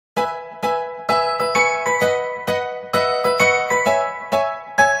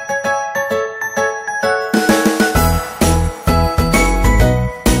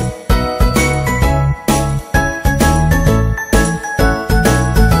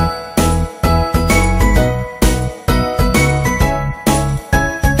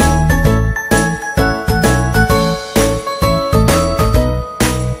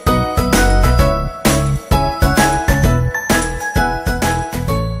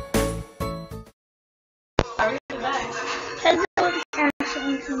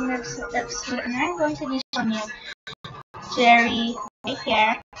and I'm going to be showing you Jerry right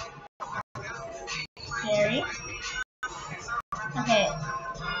here. Jerry. Okay,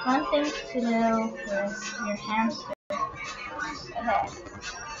 one thing to do with your hamster. Okay.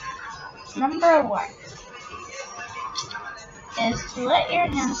 Number one is to let your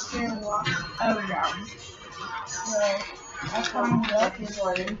hamster walk around. So that's how I'm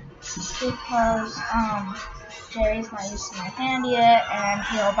doing because Jerry's not used to my hand yet and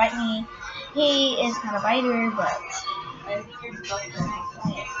he'll bite me. He is not a biter, but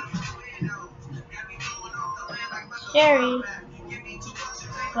Jerry,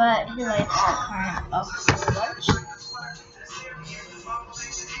 but he likes to climb up so much.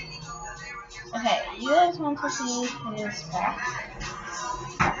 Okay, you guys want to see his back?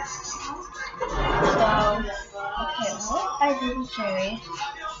 So, okay, what I did with Jerry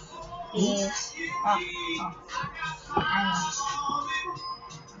is, I know.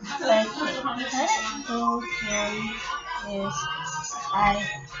 Okay, what I do with Jerry is,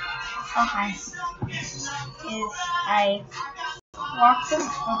 I walk them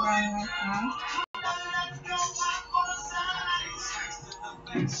around my hand,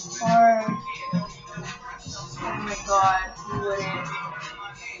 or, oh my god, you wouldn't.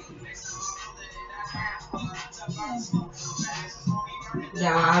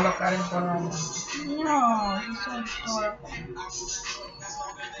 Yeah, I look at it for him. No, he's so adorable.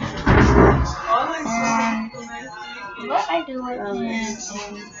 And what I do with him is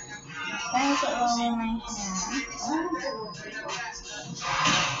I put it all in my hand.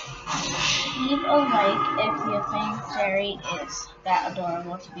 Leave a like if you think Jerry is that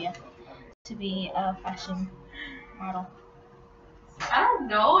adorable to be a fashion model. I don't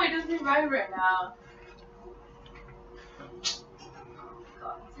know, it doesn't revive right now.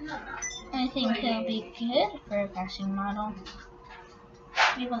 I think he'll be good for a fashion model.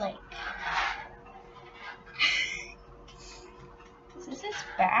 Leave a like. This is his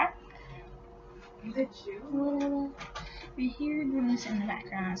back. Is it you? Right here, and this in the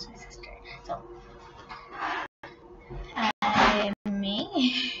background is my sister. So,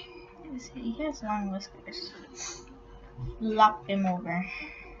 he has long whiskers. Flop him over.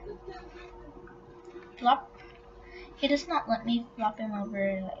 Flop. He does not let me flop him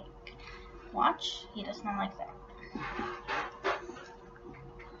over, like, watch. He does not like that.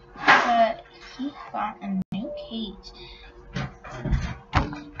 But he got a new cage.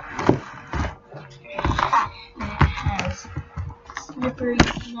 And it has slippery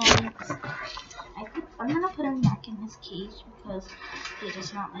legs. I'm gonna put him back in his cage because he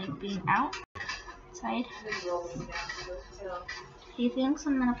does not like being outside. He thinks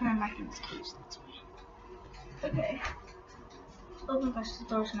I'm gonna put him back in his cage, that's why. Okay. Oh my gosh, the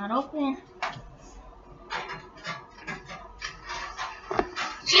door's not open.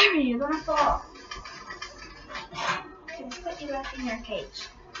 Jerry, you're gonna fall. Okay, let's put you back in your cage.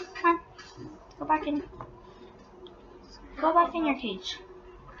 Come on. Go back in. Go back in your cage.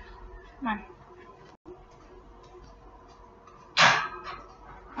 Come on.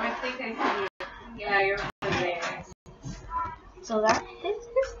 I think I see it. Yeah, you're there. So that is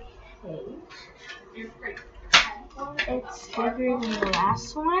his cage. You're pretty. It's bigger than the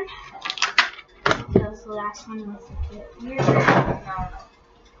last one. Because the last one was a bit weird. No,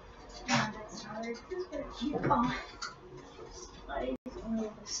 that's not it. This is very cute. Oh.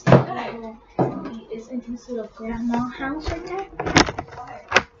 He is in his little grandma house right there.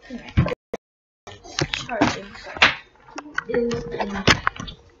 Okay. Charging. He is in.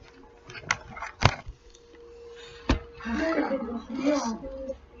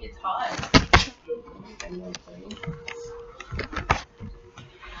 It's hot.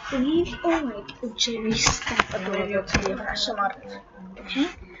 Leave a like if Jerry's that adorable to be a fashion model. Okay?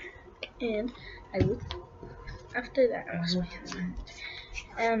 And I will. After that, I wash my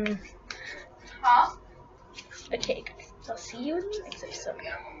hands. Huh? Okay, guys. I'll see you in the next episode.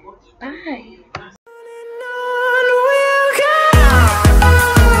 Bye.